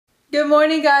Good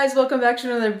morning, guys. Welcome back to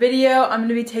another video. I'm going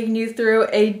to be taking you through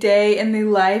a day in the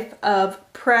life of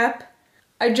prep.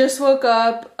 I just woke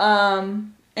up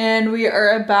and we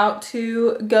are about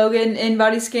to go get an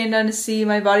in-body scan done to see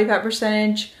my body fat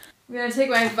percentage. I'm going to take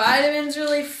my vitamins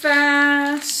really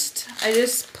fast.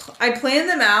 I plan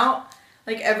them out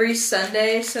like every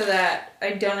Sunday so that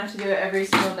I don't have to do it every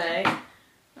single day.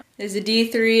 There's a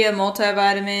D3, a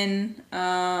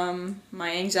multivitamin,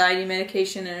 my anxiety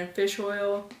medication, and a fish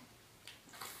oil.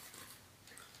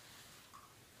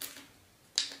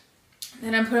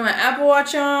 Then I'm putting my Apple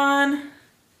Watch on.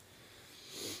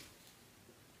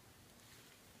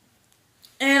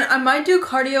 And I might do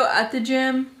cardio at the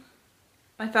gym.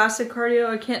 My fasted cardio,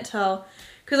 I can't tell.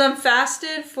 Because I'm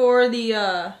fasted for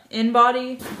the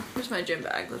in-body. Here's my gym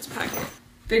bag, let's pack it.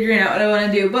 Figuring out what I want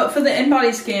to do. But for the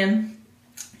in-body scan,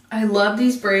 I love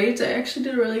these braids. I actually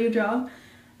did a really good job.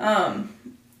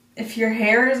 If your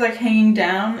hair is like hanging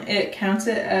down, it counts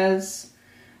it as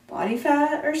body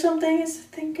fat or something, I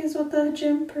think is what the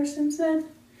gym person said.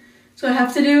 So I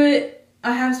have to do it,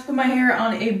 I have to put my hair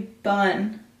on a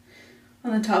bun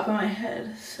on the top of my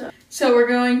head. So we're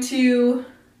going to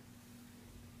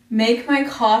make my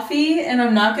coffee, and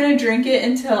I'm not gonna drink it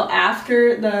until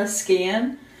after the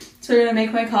scan. So we're gonna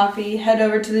make my coffee, head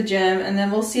over to the gym, and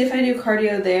then we'll see if I do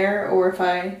cardio there or if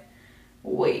I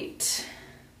wait.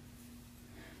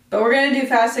 But we're gonna do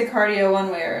fasted cardio one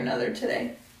way or another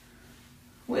today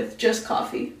with just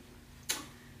coffee.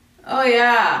 Oh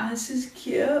yeah, this is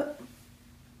cute.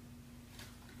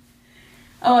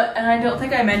 Oh, and I don't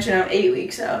think I mentioned I'm 8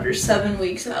 weeks out or 7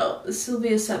 weeks out. This will be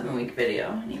a 7-week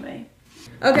video anyway.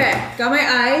 Okay, got my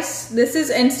ice. This is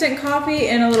instant coffee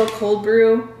and a little cold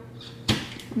brew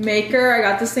maker. I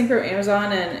got this thing from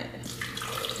Amazon and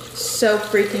it's so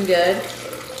freaking good.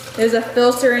 There's a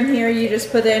filter in here. You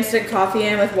just put the instant coffee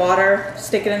in with water,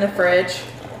 stick it in the fridge,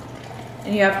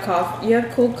 and you have coffee. You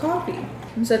have cold coffee.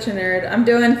 I'm such a nerd. I'm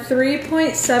doing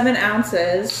 3.7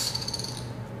 ounces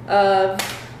of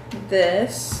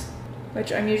this,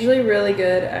 which I'm usually really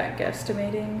good at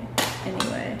guesstimating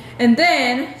anyway. And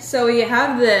then, so we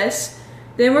have this.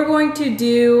 Then we're going to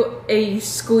do a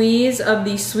squeeze of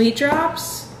the sweet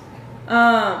drops.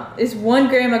 It's 1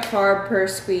 gram of carb per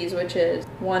squeeze, which is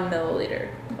 1 milliliter,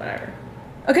 whatever.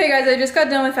 Okay guys, I just got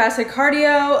done with fasted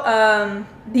cardio.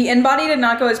 The in-body did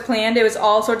not go as planned. It was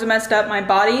all sorts of messed up. My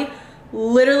body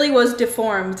literally was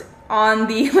deformed on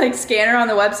the scanner on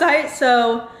the website.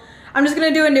 So I'm just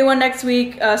gonna do a new one next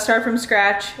week, start from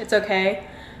scratch. It's okay.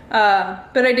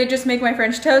 But I did just make my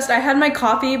French toast. I had my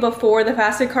coffee before the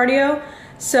fasted cardio,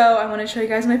 so I wanna show you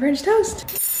guys my French toast.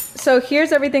 So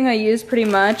here's everything I use pretty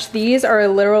much. These are a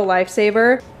literal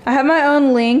lifesaver. I have my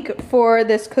own link for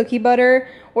this cookie butter,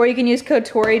 or you can use code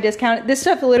Tori discount. This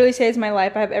stuff literally saves my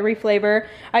life. I have every flavor.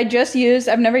 I've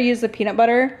never used the peanut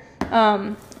butter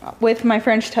with my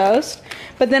French toast.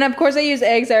 But then of course I use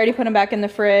eggs. I already put them back in the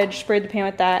fridge, sprayed the pan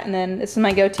with that, and then this is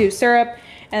my go-to syrup.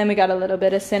 And then we got a little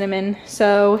bit of cinnamon.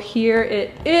 So here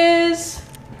it is.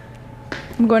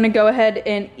 I'm going to go ahead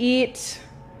and eat.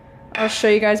 I'll show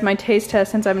you guys my taste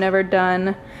test since I've never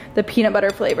done the peanut butter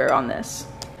flavor on this.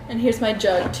 And here's my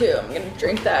jug too. I'm gonna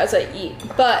drink that as I eat.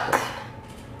 But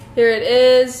here it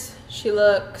is. She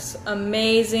looks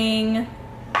amazing.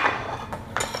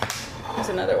 There's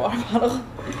another water bottle.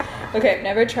 Okay, I've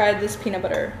never tried this peanut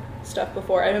butter stuff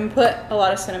before. I even put a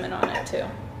lot of cinnamon on it too.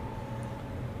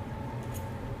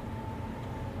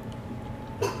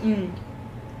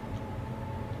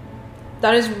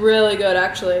 That is really good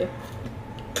actually.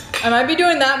 I might be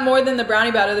doing that more than the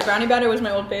brownie batter. The brownie batter was my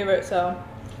old favorite, so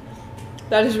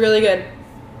that is really good.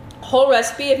 Whole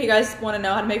recipe, if you guys want to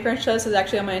know how to make French toast, is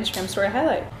actually on my Instagram story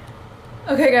highlight.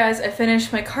 Okay guys, I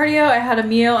finished my cardio, I had a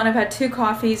meal, and I've had 2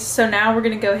 coffees, so now we're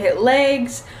gonna go hit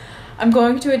legs. I'm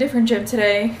going to a different gym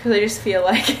today, because I just feel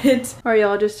like it. Alright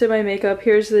y'all, just did my makeup.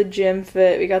 Here's the gym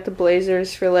fit. We got the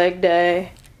blazers for leg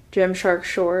day, Gymshark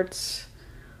shorts.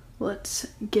 Let's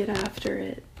get after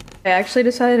it. I actually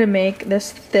decided to make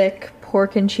this thick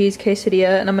pork and cheese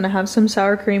quesadilla, and I'm gonna have some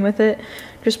sour cream with it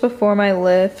just before my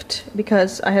lift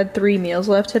because I had 3 meals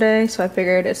left today, so I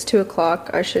figured it's 2 o'clock.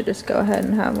 I should just go ahead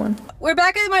and have one. We're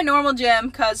back at my normal gym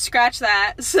because scratch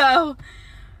that. So,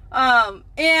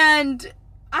 and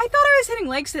I thought I was hitting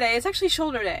legs today. It's actually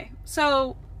shoulder day,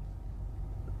 so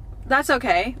that's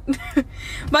okay.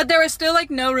 But there was still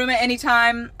no room at any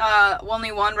time.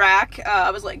 Only 1 rack.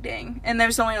 I was like, dang. And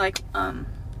there's only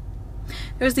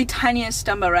there was the tiniest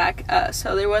dumbbell rack,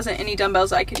 so there wasn't any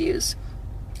dumbbells I could use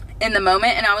in the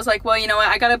moment. And I was like, well, you know what,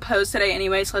 I gotta pose today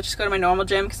anyway, so let's just go to my normal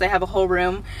gym because they have a whole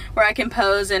room where I can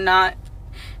pose and not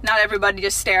everybody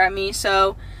just stare at me.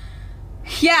 So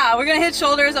yeah, we're gonna hit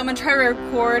shoulders. I'm gonna try to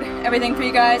record everything for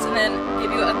you guys and then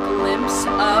give you a glimpse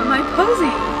of my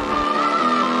posing.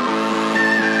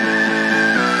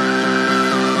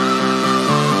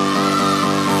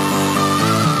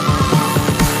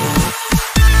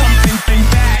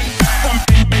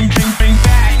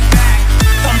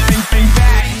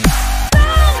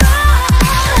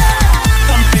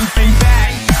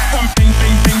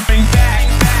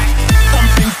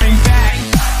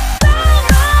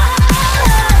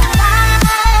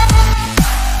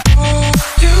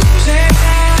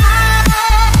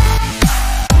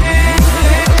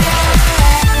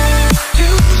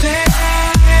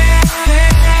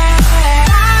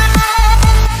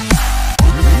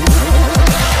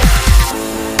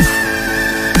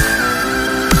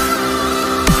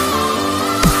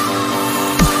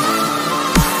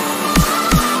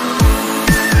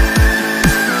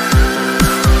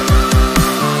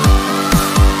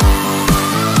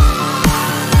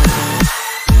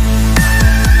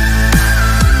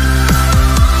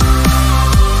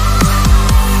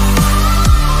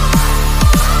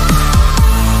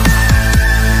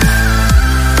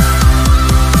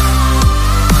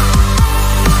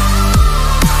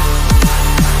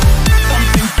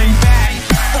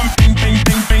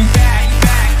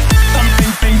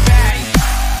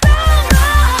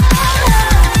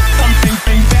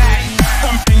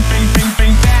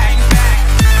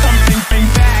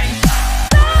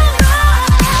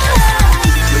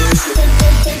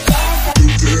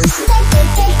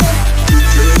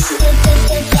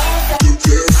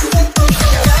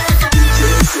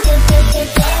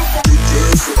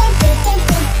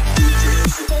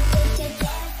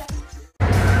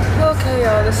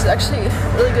 This is actually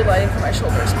really good lighting for my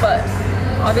shoulders, but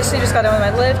obviously just got done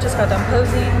with my lift, just got done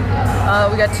posing.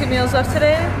 We got 2 meals left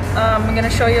today. I'm gonna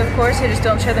show you, of course, I just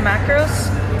don't share the macros.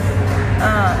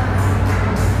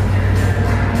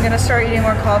 I'm gonna start eating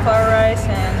more cauliflower rice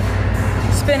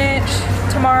and spinach.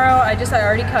 Tomorrow, I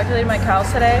already calculated my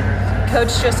calories today.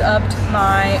 Coach just upped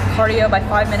my cardio by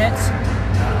 5 minutes.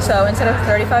 So instead of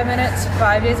 35 minutes,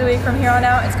 5 days a week from here on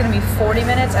out, it's gonna be 40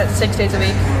 minutes at 6 days a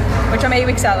week, which I'm 8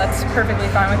 weeks out. That's perfectly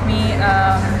fine with me.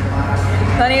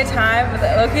 Plenty of time, but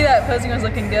low-key that posing was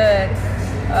looking good.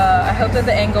 I hope that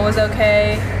the angle was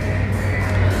okay.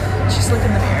 Let's just look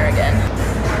in the mirror again.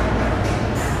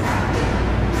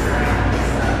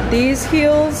 These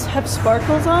heels have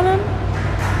sparkles on them,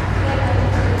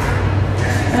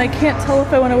 and I can't tell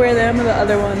if I want to wear them or the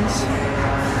other ones.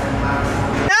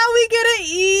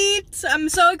 I'm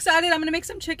so excited. I'm gonna make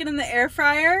some chicken in the air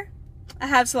fryer. I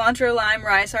have cilantro lime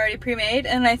rice already pre-made,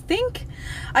 and I think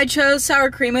I chose sour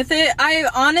cream with it. I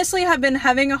honestly have been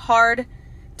having a hard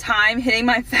time hitting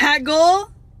my fat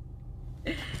goal.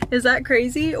 Is that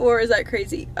crazy or is that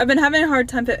crazy? I've been having a hard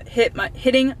time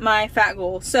hitting my fat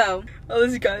goal. So, oh,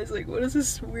 this guy's like, what is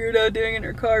this weirdo doing in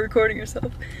her car recording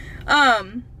herself?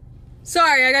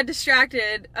 Sorry, I got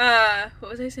distracted.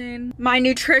 What was I saying? My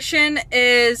nutrition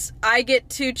is I get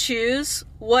to choose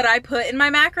what I put in my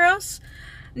macros.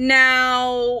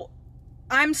 Now,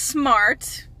 I'm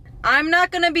smart. I'm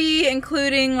not gonna be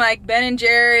including like Ben &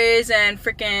 Jerry's and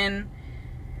freaking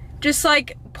just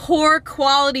like poor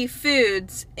quality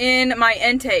foods in my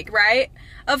intake, right?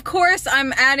 Of course,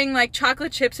 I'm adding like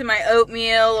chocolate chips in my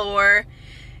oatmeal or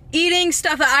eating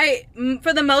stuff that I,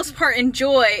 for the most part,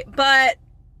 enjoy, but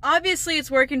obviously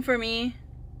it's working for me.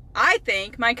 I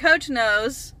think. My coach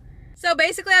knows. So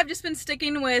basically I've just been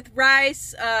sticking with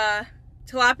rice,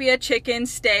 tilapia, chicken,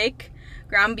 steak,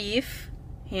 ground beef,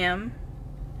 ham,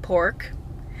 pork.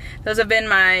 Those have been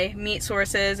my meat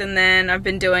sources, and then I've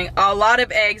been doing a lot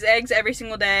of eggs every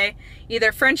single day.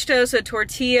 Either French toast or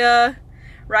tortilla,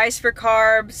 rice for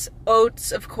carbs,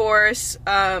 oats of course,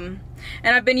 and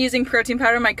I've been using protein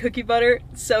powder in my cookie butter.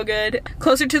 It's so good.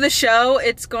 Closer to the show,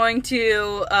 it's going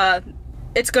to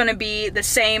be the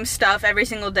same stuff every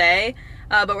single day,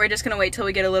 but we're just gonna wait till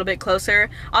we get a little bit closer.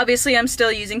 Obviously, I'm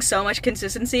still using so much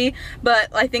consistency, but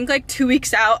I think like 2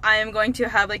 weeks out, I am going to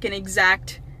have like an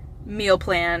exact meal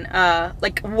plan,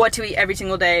 like what to eat every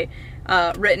single day,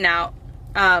 written out.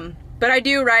 But I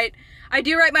do write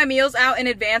my meals out in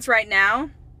advance right now,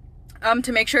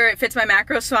 to make sure it fits my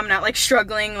macros, so I'm not like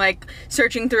struggling, like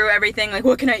searching through everything, like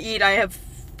what can I eat? I have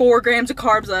 4 grams of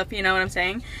carbs left, you know what I'm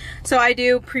saying? So I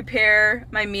do prepare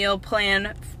my meal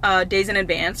plan days in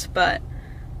advance, but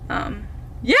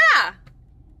yeah,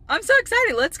 I'm so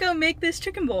excited. Let's go make this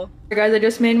chicken bowl. Hey guys, I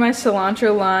just made my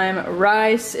cilantro lime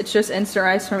rice. It's just instant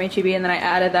rice from HEB, and then I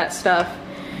added that stuff.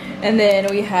 And then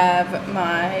we have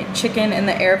my chicken in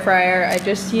the air fryer. I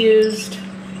just used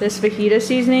this fajita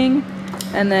seasoning.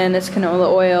 and then this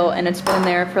canola oil, and it's been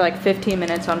there for like 15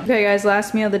 minutes on. Okay guys,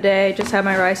 last meal of the day. Just had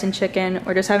my rice and chicken.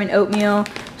 We're just having oatmeal.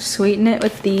 Sweeten it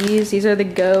with these. These are the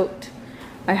goat.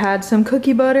 I had some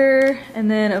cookie butter, and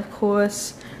then of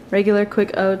course regular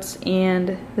quick oats,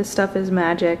 and this stuff is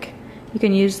magic. You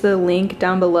can use the link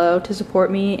down below to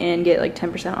support me and get like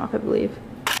 10% off, I believe.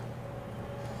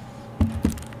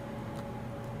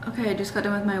 Okay, I just got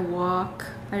done with my walk.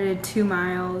 I did 2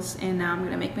 miles, and now I'm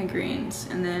gonna make my greens,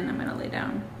 and then I'm gonna lay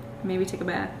down, maybe take a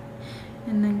bath,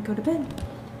 and then go to bed.